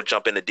 and then we'll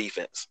jump into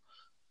defense.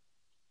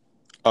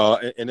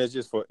 And it's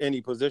just for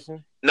any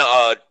position?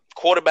 No,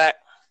 quarterback,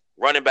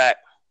 running back,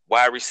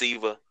 wide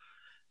receiver,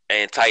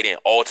 and tight end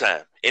all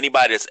time.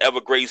 Anybody that's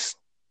ever graced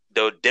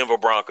the Denver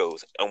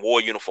Broncos and wore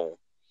a uniform.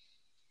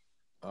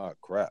 Oh,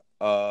 crap.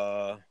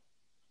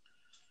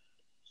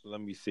 Let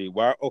me see.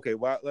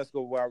 Let's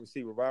go wide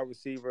receiver. Wide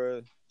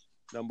receiver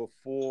number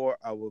 4,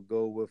 I will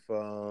go with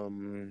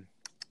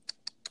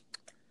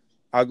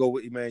I'll go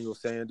with Emmanuel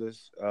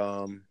Sanders.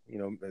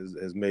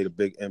 Has made a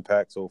big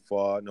impact so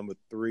far. Number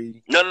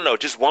 3. No.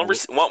 Just one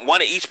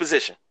at each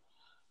position.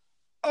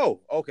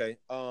 Oh, okay.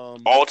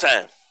 All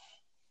time.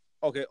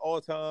 Okay, all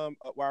time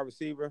wide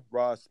receiver,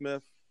 Rod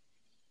Smith.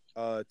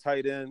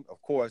 Tight end, of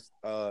course,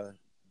 the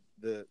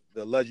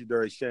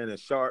legendary Shannon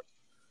Sharp.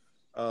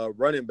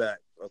 Running back,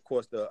 of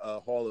course, the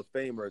Hall of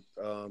Famer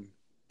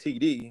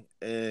TD.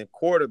 And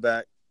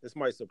quarterback, this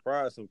might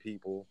surprise some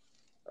people,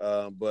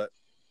 but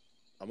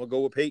I'm gonna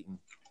go with Peyton.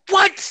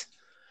 What?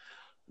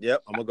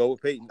 Yep, I'm gonna go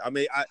with Peyton.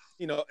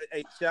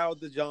 Shout out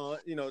to John,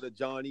 to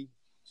Johnny.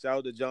 Shout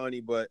out to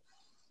Johnny, but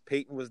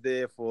Peyton was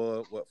there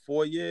for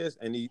 4 years,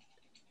 and he,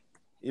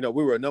 we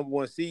were a number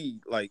 1 seed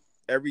like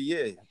every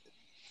year.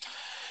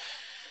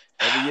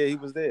 Every year he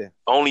was there.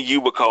 Only you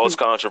would cause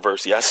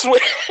controversy, I swear.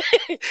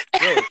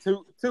 Yeah,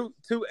 two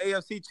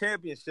AFC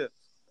championships.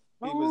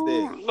 He was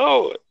there.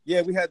 Lord.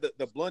 Yeah, we had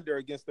the blunder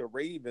against the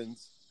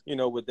Ravens,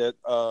 with that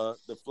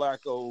the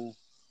Flacco,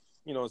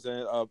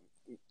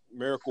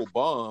 miracle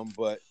bomb,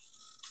 but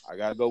I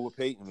gotta go with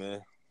Peyton,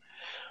 man.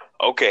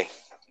 Okay.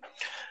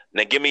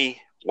 Now give me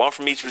one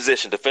from each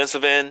position: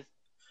 defensive end,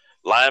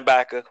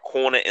 linebacker,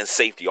 corner, and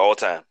safety all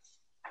time.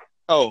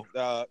 Oh,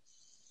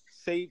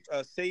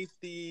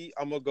 safety.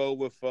 I'm gonna go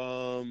with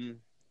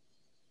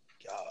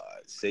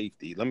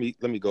safety. Let me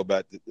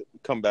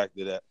come back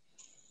to that.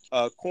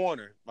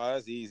 Corner.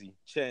 That's easy.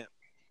 Champ,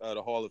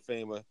 the Hall of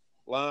Famer.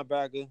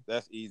 Linebacker.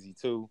 That's easy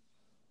too.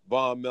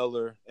 Von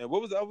Miller. And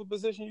what was the other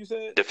position you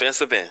said?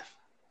 Defensive end.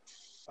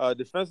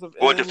 Defensive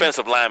end. Or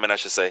defensive lineman, I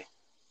should say.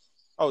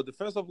 Oh,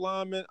 defensive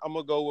lineman. I'm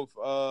gonna go with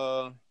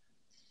I'm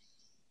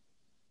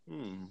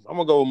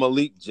gonna go with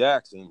Malik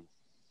Jackson.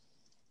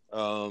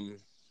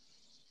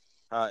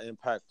 High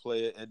impact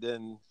player, and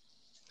then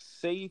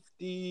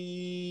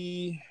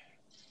safety.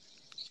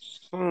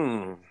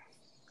 Give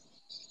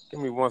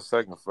me 1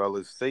 second,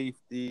 fellas.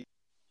 Safety. I'm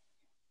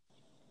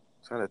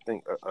trying to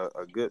think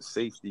a good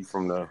safety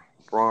from the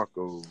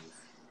Broncos.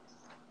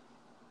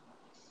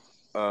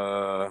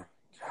 God.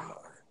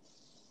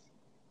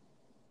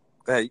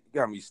 That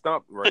got me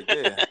stumped right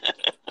there.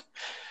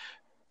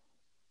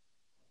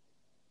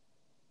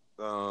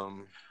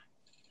 Well,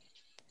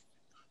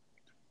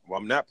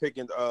 I'm not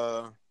picking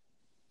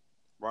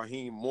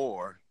Raheem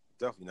Moore.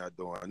 Definitely not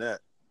doing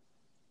that.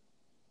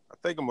 I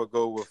think I'm gonna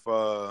go with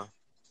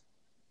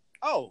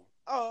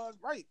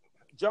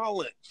John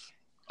Lynch.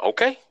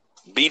 Okay.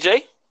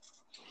 BJ?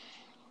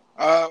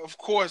 Of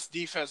course,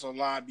 defensive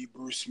line be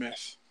Bruce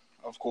Smith.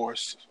 Of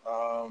course.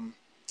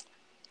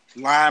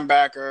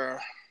 Linebacker,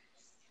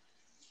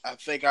 I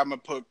think I'm gonna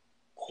put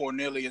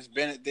Cornelius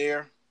Bennett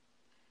there.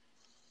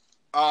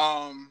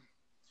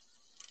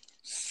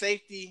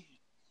 Safety,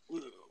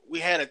 we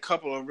had a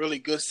couple of really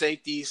good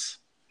safeties.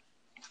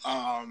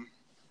 I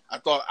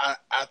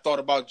thought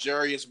about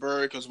Jarius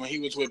Byrd because when he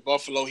was with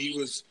Buffalo, he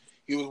was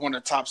one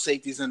of the top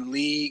safeties in the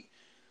league,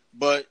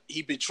 but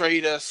he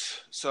betrayed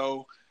us.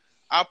 So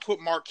I'll put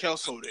Mark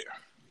Kelso there.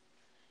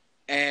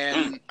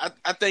 And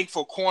I think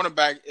for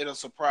cornerback, it'll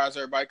surprise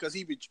everybody because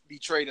he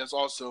betrayed us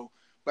also.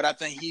 But I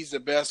think he's the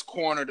best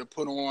corner to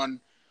put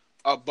on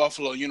a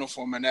Buffalo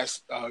uniform, and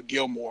that's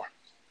Gilmore.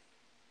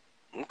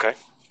 Okay.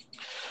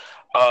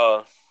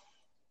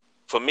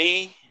 For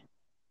me,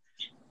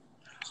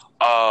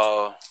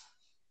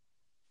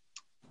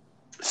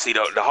 see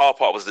the hard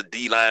part was the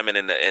D lineman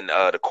and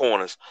the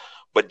corners,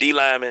 but D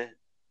lineman,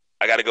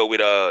 I got to go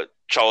with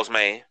Charles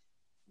Mann.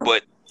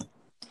 But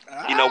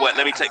you know what?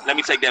 Let me take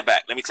that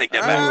back. Let me take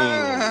that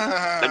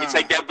back. Let me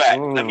take that back.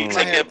 Let me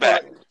take that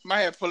back.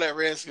 Might have to pull that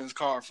Redskins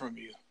card from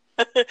you.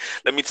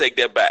 Let me take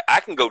that back. I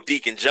can go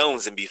Deacon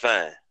Jones and be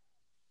fine.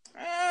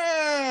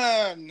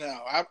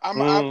 No,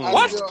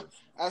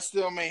 I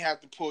still may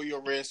have to pull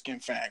your Redskin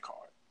fan card.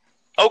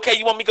 Okay,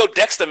 you want me to go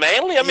Dexter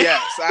Manley? I mean,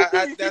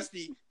 yes,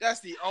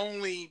 that's the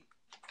only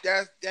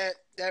that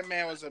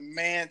man was a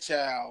man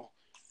child.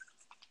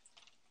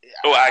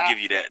 Oh, I'll give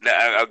you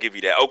that. I'll give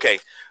you that. Okay,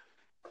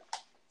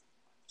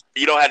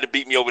 you don't have to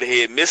beat me over the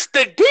head,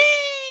 Mr.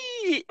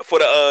 D, for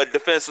the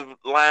defensive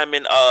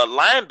lineman,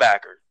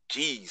 linebacker.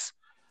 Jeez,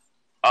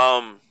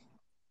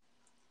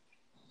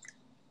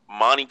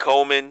 Monty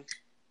Coleman,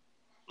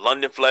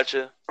 London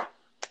Fletcher,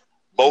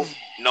 both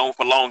known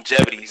for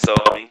longevity. So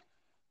I mean.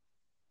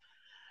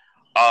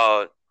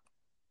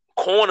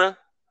 Corner,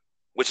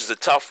 which is a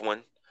tough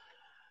one.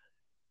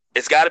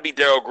 It's got to be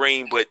Darrell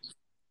Green, but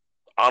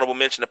honorable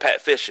mention to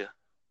Pat Fisher.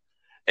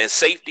 And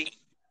safety,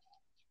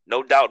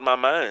 no doubt in my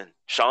mind,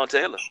 Sean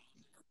Taylor.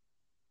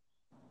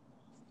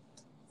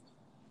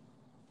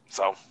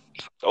 So,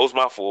 those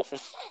my four.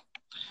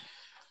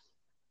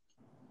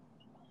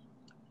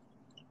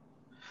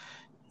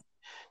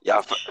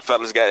 Y'all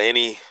fellas got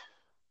any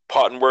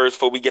parting words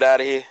before we get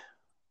out of here?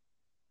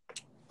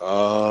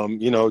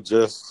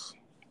 Just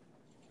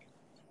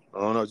I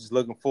don't know, just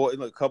looking forward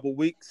in a couple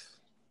weeks.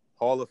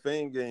 Hall of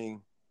Fame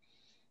game.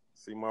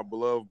 See my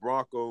beloved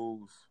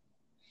Broncos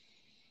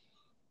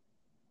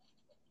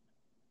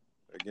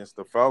against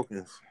the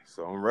Falcons.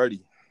 So I'm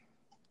ready.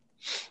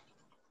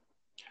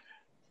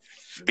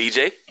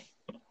 BJ?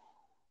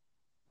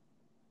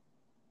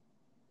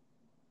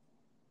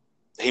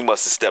 He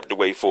must have stepped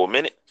away for a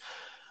minute.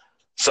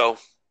 So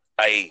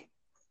I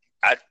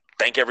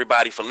thank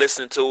everybody for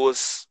listening to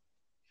us.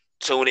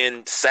 Tune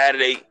in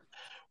Saturday.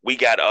 We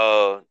got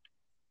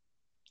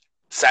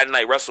Saturday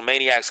Night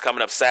WrestleManiacs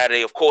coming up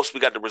Saturday. Of course, we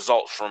got the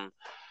results from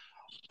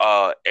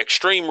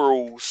Extreme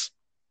Rules,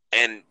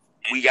 and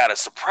we got a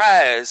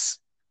surprise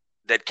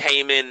that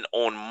came in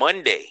on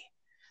Monday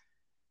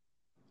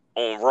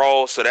on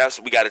Raw. So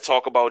we got to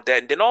talk about that.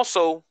 And then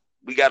also,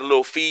 we got a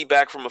little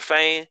feedback from a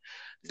fan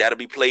that'll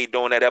be played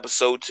during that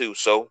episode too.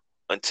 So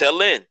until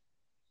then,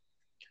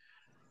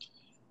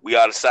 we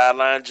are the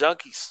Sideline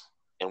Junkies,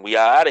 and we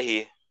are out of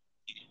here.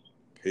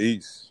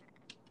 Peace.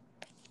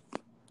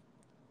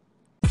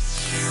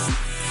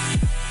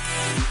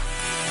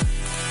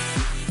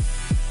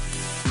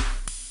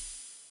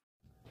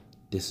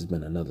 This has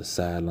been another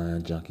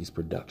Sideline Junkies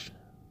production,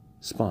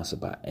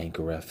 sponsored by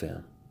Anchor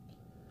FM.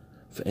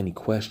 For any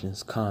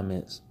questions,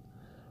 comments,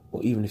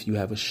 or even if you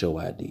have a show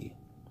idea,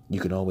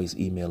 you can always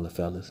email the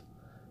fellas,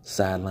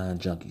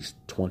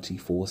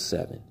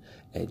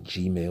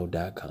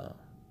 sidelinejunkies247@gmail.com.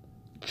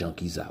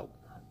 Junkies out.